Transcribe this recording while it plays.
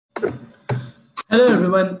Hello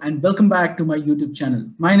everyone and welcome back to my YouTube channel.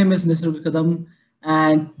 My name is Nisar Kadam,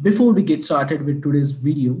 and before we get started with today's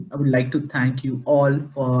video, I would like to thank you all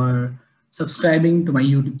for subscribing to my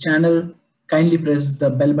YouTube channel. Kindly press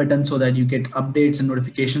the bell button so that you get updates and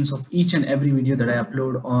notifications of each and every video that I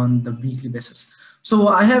upload on the weekly basis. So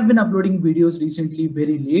I have been uploading videos recently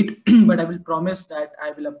very late, but I will promise that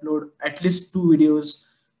I will upload at least 2 videos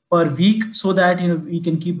per week so that we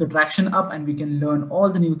can keep the traction up and we can learn all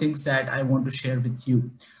the new things that I want to share with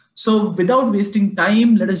you. So without wasting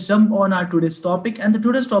time, let us jump on our today's topic, and the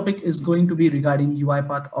today's topic is going to be regarding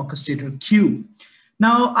UiPath Orchestrator Queue.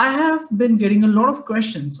 Now I have been getting a lot of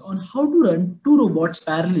questions on how to run two robots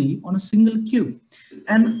parallelly on a single queue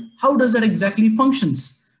and how does that exactly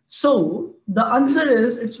functions. So the answer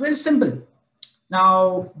is it's very simple.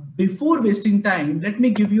 Now, before wasting time, let me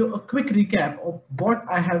give you a quick recap of what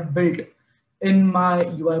I have built in my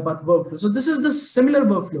UiPath workflow. So this is the similar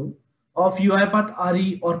workflow of UiPath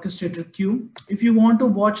RE Orchestrator Queue. If you want to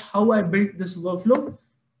watch how I built this workflow,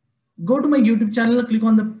 go to my YouTube channel, click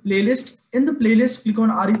on the playlist. In the playlist, click on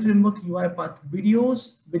RE Framework UiPath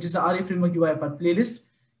videos, which is the RE Framework UiPath playlist.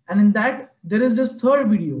 And in that, there is this third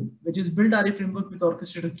video, which is build RE Framework with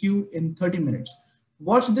Orchestrator Queue in 30 minutes.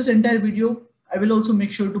 Watch this entire video. I will also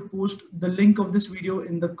make sure to post the link of this video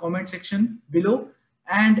in the comment section below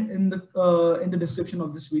and in the description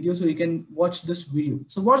of this video, so you can watch this video.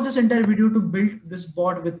 So watch this entire video to build this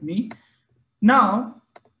bot with me. Now,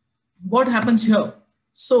 what happens here?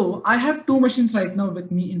 So I have two machines right now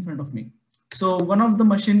with me in front of me. So one of the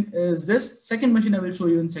machine is this. Second machine I will show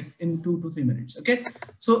you in 2 to 3 minutes. Okay.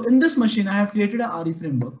 So in this machine, I have created a RE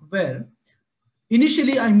framework where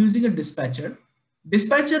initially I'm using a dispatcher.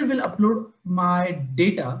 Dispatcher will upload my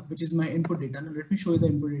data, which is my input data. Now let me show you the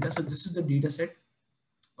input data. So this is the data set.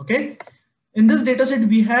 Okay. In this data set,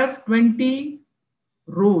 we have 20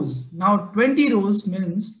 rows. Now 20 rows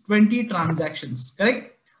means 20 transactions,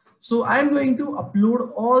 correct? So I'm going to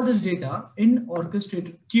upload all this data in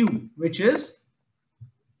Orchestrator Queue, which is,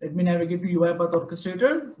 let me navigate to UiPath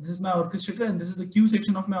Orchestrator. This is my Orchestrator and this is the queue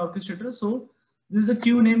section of my Orchestrator. So this is the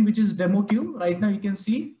queue name, which is demo queue. Right now you can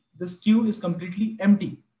see this queue is completely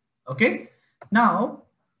empty. Okay. Now,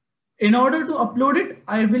 in order to upload it,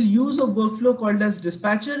 I will use a workflow called as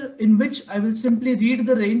dispatcher, in which I will simply read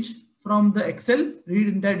the range from the Excel, read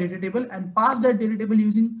entire data table and pass that data table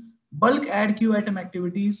using bulk add queue item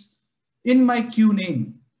activities in my queue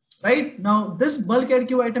name. Right now, this bulk add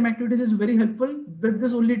queue item activities is very helpful. With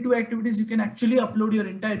this only two activities, you can actually upload your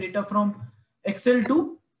entire data from Excel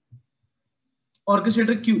to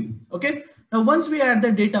Orchestrator Queue. Okay. Now, once we add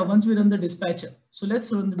the data, once we run the dispatcher, so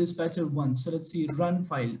let's run the dispatcher once. So let's see, run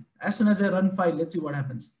file. As soon as I run file, let's see what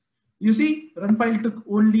happens. You see, run file took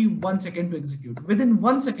only 1 second to execute. Within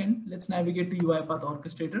 1 second, let's navigate to UiPath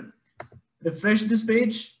Orchestrator, refresh this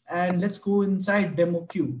page, and let's go inside demo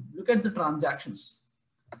queue. Look at the transactions.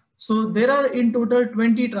 So there are in total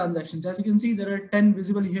 20 transactions. As you can see, there are 10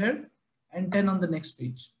 visible here and 10 on the next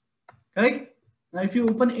page. Correct? Now, if you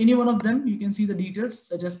open any one of them, you can see the details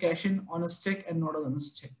such as cash in, honest check, and not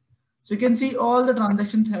honest check. So you can see all the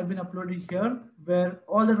transactions have been uploaded here, where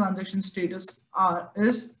all the transaction status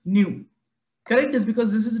is new. Correct? Is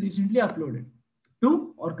because this is recently uploaded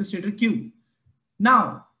to Orchestrator Queue.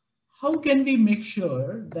 Now, how can we make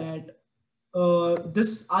sure that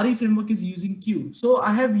this RE framework is using queue? So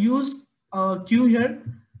I have used queue here.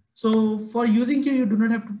 So for using queue, you do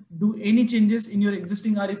not have to do any changes in your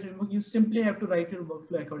existing RE framework. You simply have to write your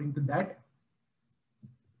workflow according to that.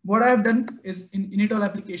 What I have done is in initall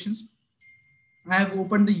applications, I have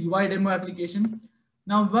opened the UI demo application.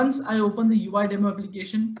 Now, once I open the UI demo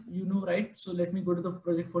application, right? So let me go to the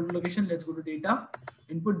project folder location. Let's go to data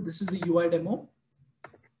input. This is the UI demo.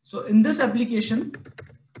 So in this application,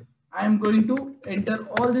 I am going to enter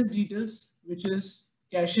all these details, which is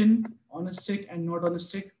cash in, honest check, and not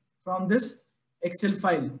honest check from this Excel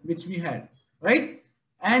file, which we had, right?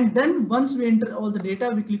 And then once we enter all the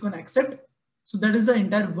data, we click on accept. So that is the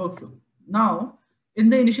entire workflow. Now,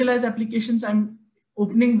 in the initialize applications, I'm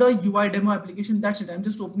opening the UI demo application. That's it. I'm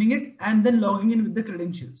just opening it and then logging in with the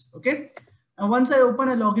credentials. Okay. Now, once I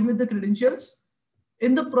log in with the credentials.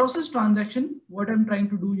 In the process transaction, what I'm trying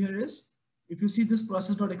to do here is, if you see this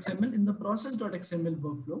process.xml, in the process.xml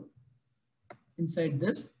workflow, inside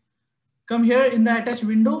this, come here in the attached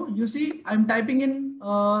window, you see I'm typing in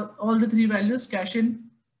all the three values, cash in,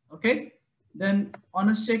 okay, then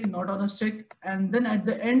honest check, not honest check, and then at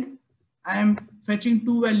the end, I am fetching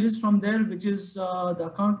two values from there, which is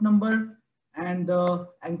the account number and the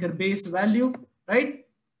anchor base value, right?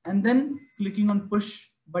 And then clicking on push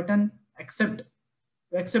button, accept.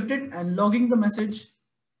 Accept it and logging the message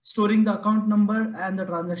storing the account number and the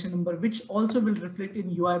transaction number, which also will reflect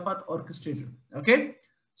in UiPath Orchestrator. Okay,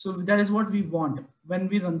 so that is what we want when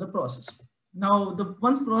we run the process. Now,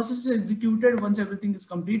 once process is executed, once everything is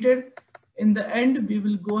completed, in the end, we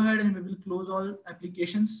will go ahead and we will close all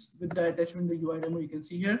applications with the attachment, the UI demo you can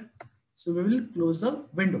see here. So we will close the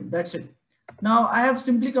window. That's it. Now, I have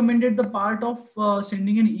simply commented the part of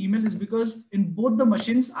sending an email is because in both the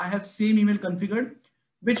machines, I have same email configured,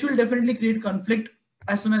 which will definitely create conflict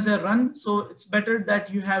as soon as I run. So it's better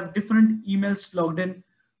that you have different emails logged in,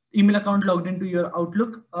 email account logged into your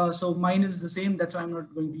Outlook. So mine is the same. That's why I'm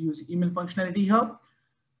not going to use email functionality here.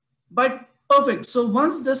 But perfect. So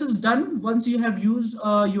once this is done, once you have used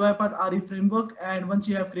UiPath RE framework and once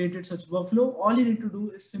you have created such workflow, all you need to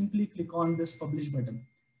do is simply click on this publish button.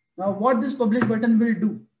 Now, what this publish button will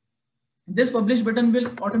do, this publish button will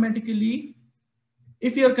automatically,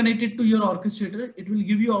 if you are connected to your orchestrator, it will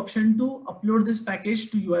give you option to upload this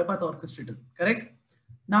package to UiPath Orchestrator, correct?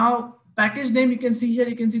 Now, package name, you can see here,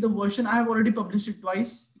 you can see the version. I have already published it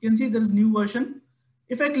twice. You can see there is new version.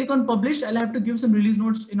 If I click on publish, I'll have to give some release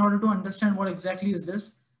notes in order to understand what exactly is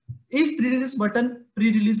this. Is pre-release button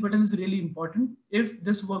is really important. If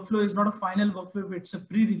this workflow is not a final workflow, if it's a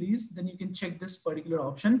pre-release, then you can check this particular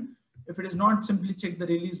option. If it is not, simply check the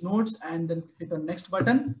release notes and then hit on next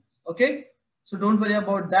button. Okay, so don't worry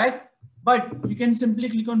about that, but you can simply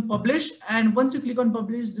click on publish. And once you click on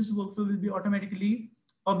publish, this workflow will be automatically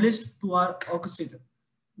published to our orchestrator,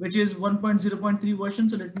 which is 1.0.3 version.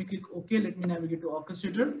 So let me click OK. Let me navigate to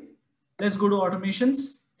orchestrator. Let's go to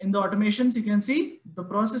automations. In the automations, you can see the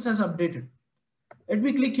process has updated. Let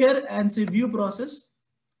me click here and say view process.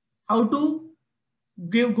 How to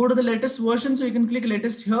go to the latest version. So you can click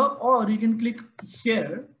latest here, or you can click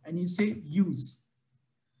here and you say use.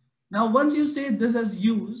 Now, once you say this as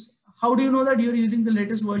use, how do you know that you're using the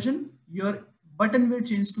latest version? Your button will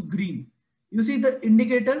change to green. You see the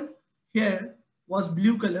indicator here was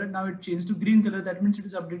blue color. Now it changed to green color. That means it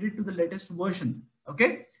is updated to the latest version.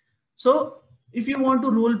 Okay. So if you want to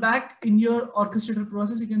roll back in your orchestrator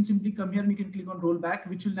process, you can simply come here and you can click on roll back,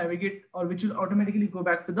 which will navigate or which will automatically go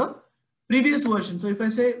back to the previous version. So if I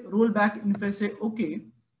say roll back and if I say okay,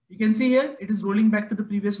 you can see here it is rolling back to the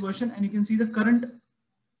previous version, and you can see the current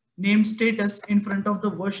name status in front of the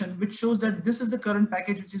version, which shows that this is the current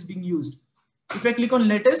package which is being used. If I click on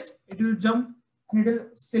latest, it will jump and it will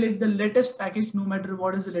select the latest package, no matter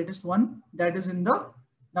what is the latest one that is in the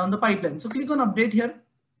down the pipeline. So click on update here.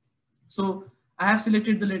 So I have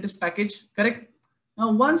selected the latest package, correct?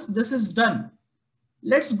 Now, once this is done,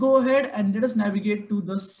 let's go ahead and let us navigate to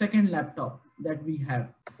the second laptop that we have.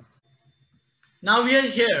 Now we are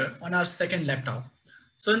here on our second laptop.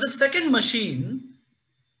 So in the second machine,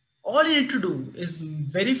 all you need to do is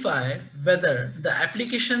verify whether the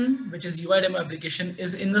application, which is UI demo application,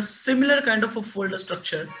 is in the similar kind of a folder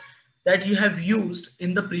structure that you have used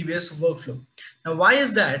in the previous workflow. Now, why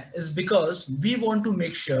is that? Is because we want to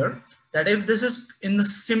make sure that if this is in the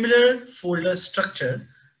similar folder structure,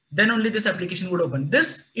 then only this application would open.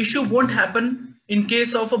 This issue won't happen in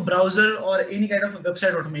case of a browser or any kind of a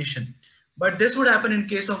website automation, but this would happen in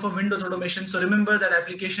case of a Windows automation. So remember that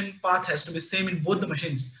application path has to be same in both the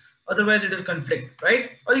machines. Otherwise it will conflict,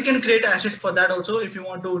 right? Or you can create asset for that also if you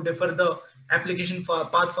want to defer the application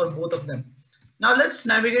path for both of them. Now let's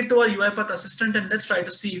navigate to our UiPath assistant and let's try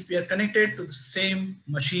to see if we are connected to the same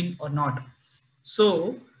machine or not.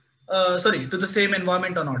 So, to the same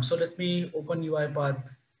environment or not. So let me open UiPath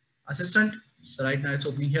assistant. So right now it's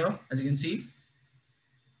opening here, as you can see.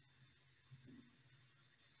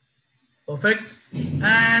 Perfect.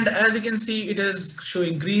 And as you can see, it is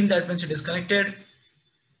showing green. That means it is connected.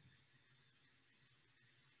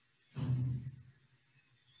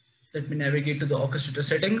 Let me navigate to the orchestrator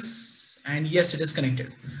settings, and yes, it is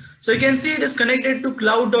connected. So you can see it is connected to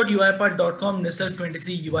cloud.uipath.com Nisar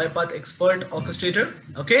 23 UiPath Expert Orchestrator.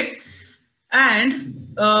 Okay.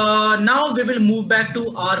 And now we will move back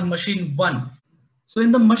to our machine one. So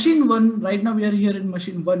in the machine one, right now we are here in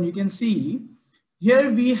machine one. You can see here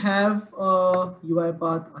we have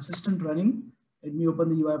UiPath assistant running. Let me open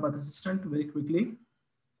the UiPath assistant very quickly.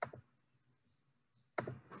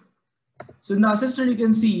 So in the assistant, you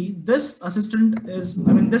can see this assistant is,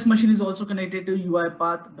 this machine is also connected to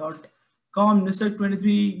UiPath.com Nisar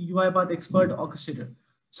 23 UiPath Expert Orchestrator.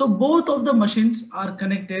 So both of the machines are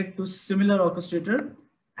connected to similar orchestrator.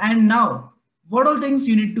 And now what all things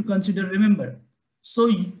you need to consider, remember. So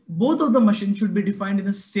both of the machines should be defined in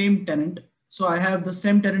the same tenant. So I have the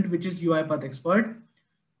same tenant, which is UiPath Expert.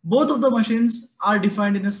 Both of the machines are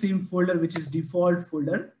defined in the same folder, which is default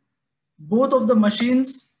folder. Both of the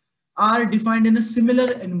machines are defined in a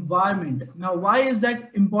similar environment. Now, why is that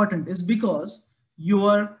important? Is because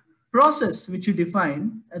your process which you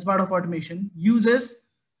define as part of automation uses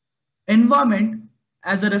environment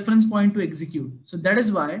as a reference point to execute. So that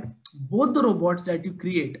is why both the robots that you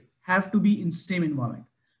create have to be in same environment.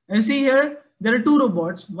 Now you see here, there are two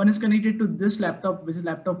robots. One is connected to this laptop, which is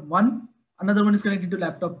laptop 1. Another one is connected to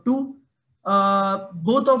laptop 2.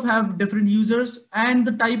 Both of have different users, and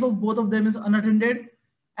the type of both of them is unattended,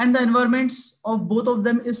 and the environments of both of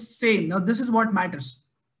them is same. Now this is what matters.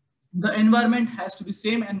 The environment has to be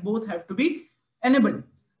same and both have to be enabled.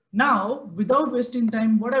 Now, without wasting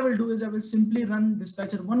time, what I will do is I will simply run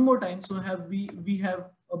dispatcher one more time. So we have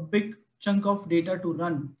a big chunk of data to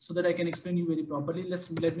run so that I can explain you very properly.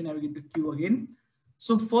 Let me navigate to queue again.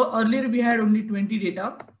 So for earlier we had only 20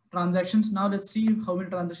 data transactions. Now let's see how many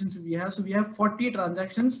transactions we have. So we have 40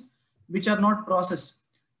 transactions which are not processed.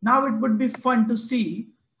 Now it would be fun to see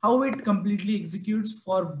how it completely executes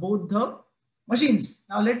for both the machines.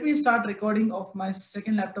 Now let me start recording of my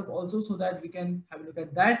second laptop also so that we can have a look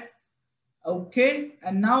at that. Okay,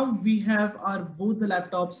 and now we have our both the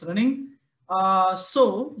laptops running.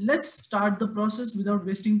 So let's start the process without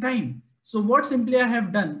wasting time. So what simply I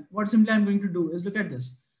have done, what simply I'm going to do is look at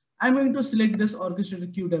this. I'm going to select this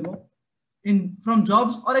Orchestrator Queue demo from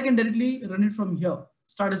jobs, or I can directly run it from here.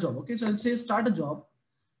 Start a job. Okay, so I'll say start a job.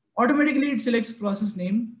 Automatically it selects process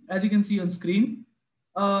name, as you can see on screen.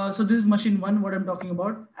 So this is machine 1, what I'm talking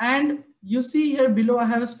about. And you see here below, I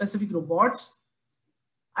have a specific robots.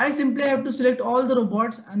 I simply have to select all the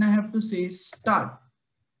robots and I have to say start.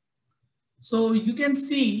 So you can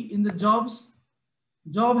see in the jobs,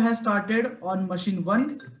 job has started on machine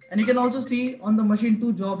 1, and you can also see on the machine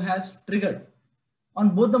 2 job has triggered. On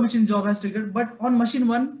both the machine job has triggered, but on machine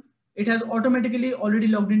 1, it has automatically already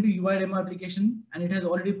logged into UI demo application and it has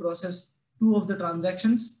already processed 2 of the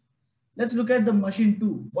transactions. Let's look at the machine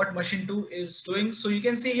 2, what machine 2 is doing. So you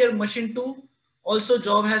can see here machine 2 also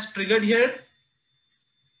job has triggered here,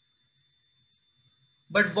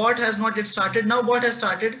 but bot has not yet started. Now bot has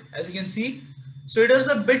started, as you can see. So it was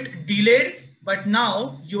a bit delayed, but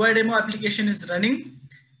now UI demo application is running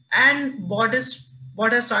and bot has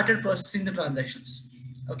started processing the transactions.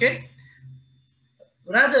 Okay.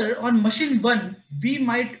 Rather on machine 1, we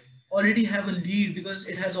might already have a lead because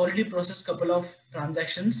it has already processed a couple of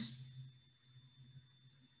transactions.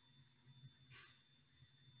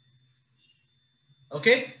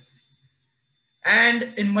 Okay.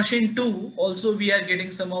 And in machine 2 also we are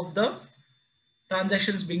getting some of the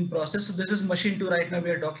transactions being processed. So this is machine 2 right now we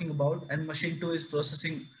are talking about, and machine 2 is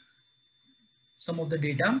processing some of the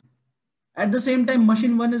data. At the same time,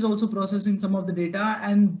 machine 1 is also processing some of the data,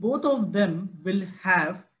 and both of them will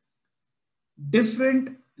have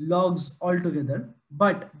different logs altogether,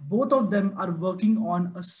 but both of them are working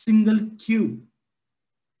on a single queue.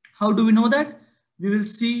 How do we know that? We will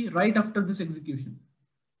see right after this execution.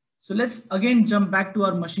 So let's again jump back to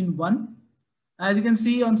our machine 1. As you can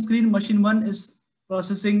see on screen, machine 1 is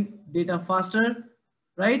processing data faster,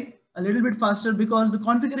 right? A little bit faster because the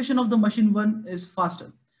configuration of the machine 1 is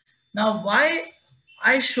faster. Now, why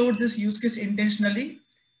I showed this use case intentionally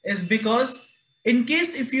is because in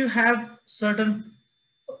case if you have certain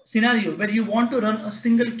scenario where you want to run a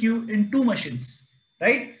single queue in 2 machines,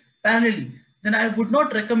 right, parallelly, then I would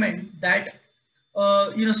not recommend that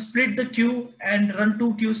split the queue and run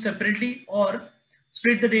 2 queues separately, or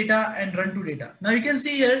split the data and run 2 data. Now you can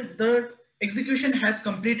see here the execution has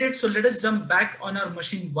completed. So let us jump back on our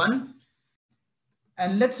machine 1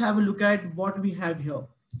 and let's have a look at what we have here.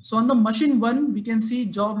 So on the machine 1, we can see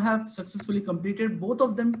job have successfully completed. Both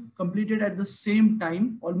of them completed at the same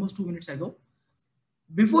time, almost 2 minutes ago.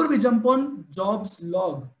 Before we jump on jobs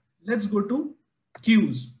log, let's go to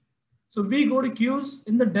queues. So we go to queues.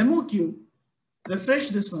 In the demo queue, refresh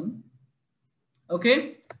this one.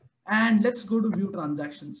 Okay. And let's go to view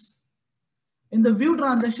transactions. In the view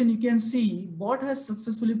transaction, you can see bot has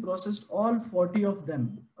successfully processed all 40 of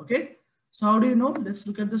them. Okay. So how do you know? Let's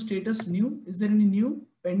look at the status new. Is there any new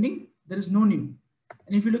pending? There is no new.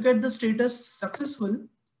 And if you look at the status successful,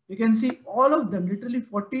 you can see all of them, literally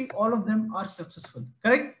 40, all of them are successful.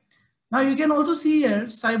 Correct? Now you can also see here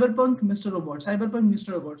Cyberpunk Mr. Robot, Cyberpunk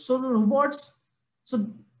Mr. Robot. So the robots, so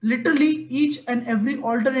literally each and every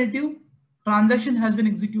alternative transaction has been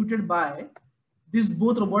executed by these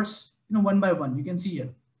both robots, one by one. You can see here.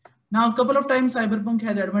 Now a couple of times Cyberpunk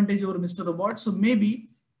has advantage over Mr. Robot. So maybe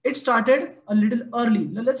it started a little early.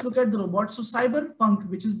 Now let's look at the robot. So Cyberpunk,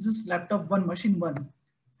 which is this laptop 1, machine 1,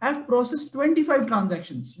 have processed 25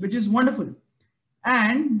 transactions, which is wonderful.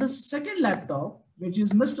 And the second laptop, which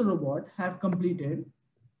is Mr. Robot, have completed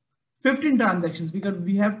 15 transactions because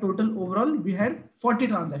we have total overall, we had 40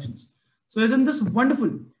 transactions. So isn't this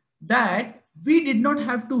wonderful that we did not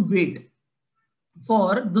have to wait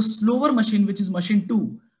for the slower machine, which is machine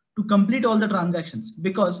 2, to complete all the transactions?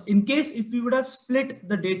 Because in case if we would have split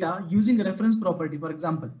the data using a reference property, for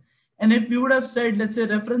example, and if we would have said, let's say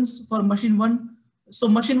reference for machine 1, so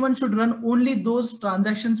machine 1 should run only those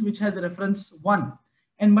transactions which has a reference 1,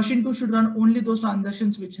 and machine 2 should run only those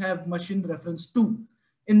transactions which have machine reference 2.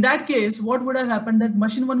 In that case, what would have happened, that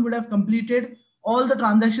machine 1 would have completed all the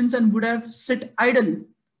transactions and would have sit idle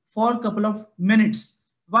for a couple of minutes,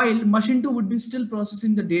 while machine 2 would be still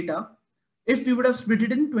processing the data if we would have split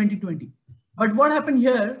it in 2020. But what happened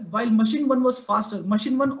here, while machine 1 was faster,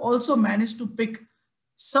 machine 1 also managed to pick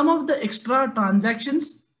some of the extra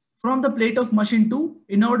transactions from the plate of machine 2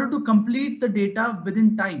 in order to complete the data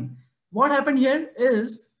within time. What happened here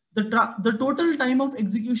is the total time of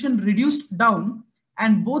execution reduced down,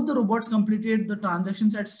 and both the robots completed the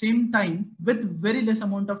transactions at same time with very less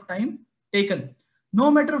amount of time taken.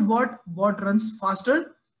 No matter what bot runs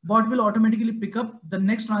faster, bot will automatically pick up the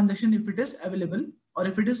next transaction if it is available, or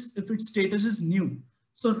if its status is new.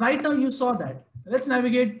 So right now you saw that. Let's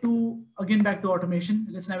navigate to, again, back to automation.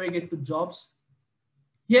 Let's navigate to jobs.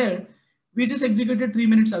 Here we just executed 3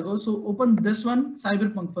 minutes ago. So open this one,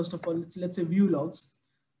 Cyberpunk. First of all, let's say view logs.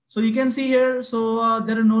 So you can see here, so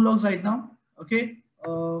there are no logs right now. Okay,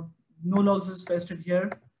 no logs is pasted here.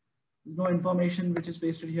 There's no information which is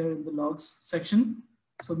pasted here in the logs section.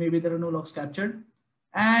 So maybe there are no logs captured.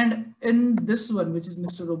 And in this one, which is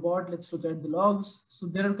Mr. Robot, let's look at the logs. So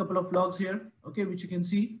there are a couple of logs here, okay, which you can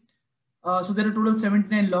see. So there are total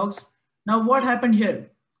 79 logs. Now what happened here?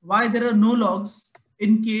 Why there are no logs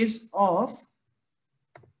in case of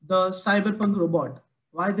the Cyberpunk robot?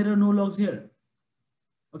 Why there are no logs here?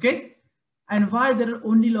 Okay, and why there are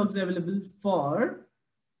only logs available for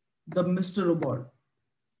the Mr. Robot?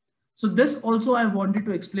 So this also I wanted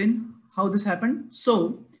to explain how this happened.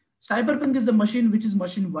 So Cyberpunk is the machine which is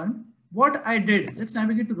machine 1. What I did, let's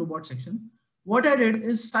navigate to robot section. What I did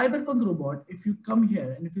is Cyberpunk robot, if you come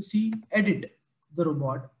here and if you see edit the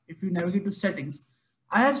robot, if you navigate to settings,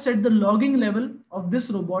 I have set the logging level of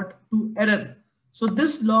this robot to error. So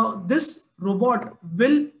this robot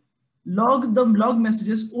will log the log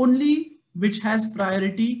messages only which has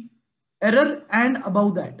priority, error, and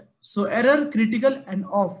above that. So error, critical, and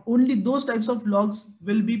off, only those types of logs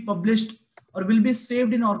will be published or will be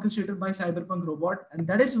saved in Orchestrator by Cyberpunk robot. And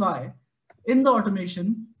that is why in the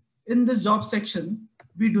automation, in this job section,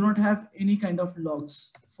 we do not have any kind of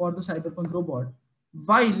logs for the Cyberpunk robot.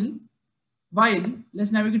 While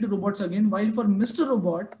let's navigate to robots again, while for Mr.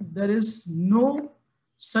 Robot, there is no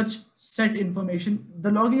such set information.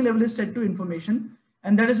 The logging level is set to information,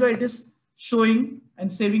 and that is why it is showing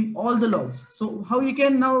and saving all the logs. So how you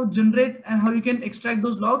can now generate and how you can extract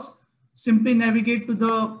those logs? Simply navigate to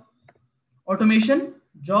the automation,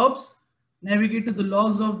 jobs, navigate to the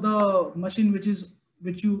logs of the machine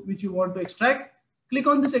which you want to extract. Click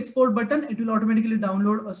on this export button. It will automatically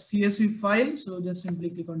download a CSV file. So just simply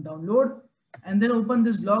click on download and then open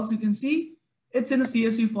this logs. You can see it's in a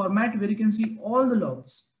CSV format where you can see all the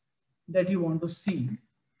logs that you want to see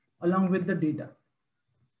along with the data.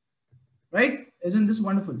 Right? Isn't this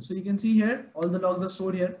wonderful? So you can see here, all the logs are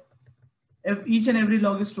stored here. Each and every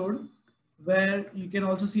log is stored, where you can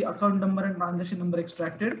also see account number and transaction number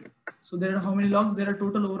extracted. So there are how many logs? There are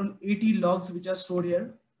total overall 80 logs which are stored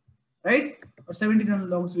here, right? Or 79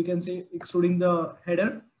 logs we can say, excluding the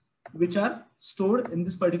header, which are stored in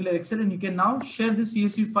this particular Excel, and you can now share this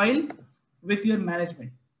CSV file with your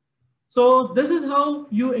management. So this is how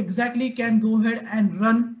you exactly can go ahead and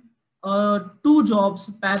run 2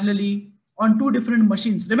 jobs parallelly on 2 different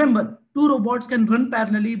machines. Remember, 2 robots can run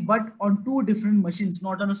parallelly, but on 2 different machines,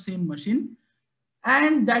 not on the same machine.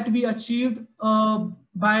 And that we achieved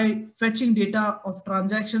by fetching data of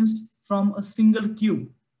transactions from a single queue.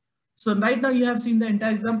 So right now you have seen the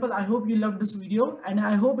entire example. I hope you loved this video, and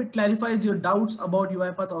I hope it clarifies your doubts about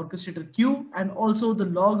UiPath Orchestrator Queue and also the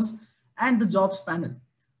logs and the jobs panel.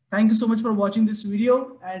 Thank you so much for watching this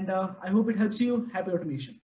video, and I hope it helps you. Happy automation.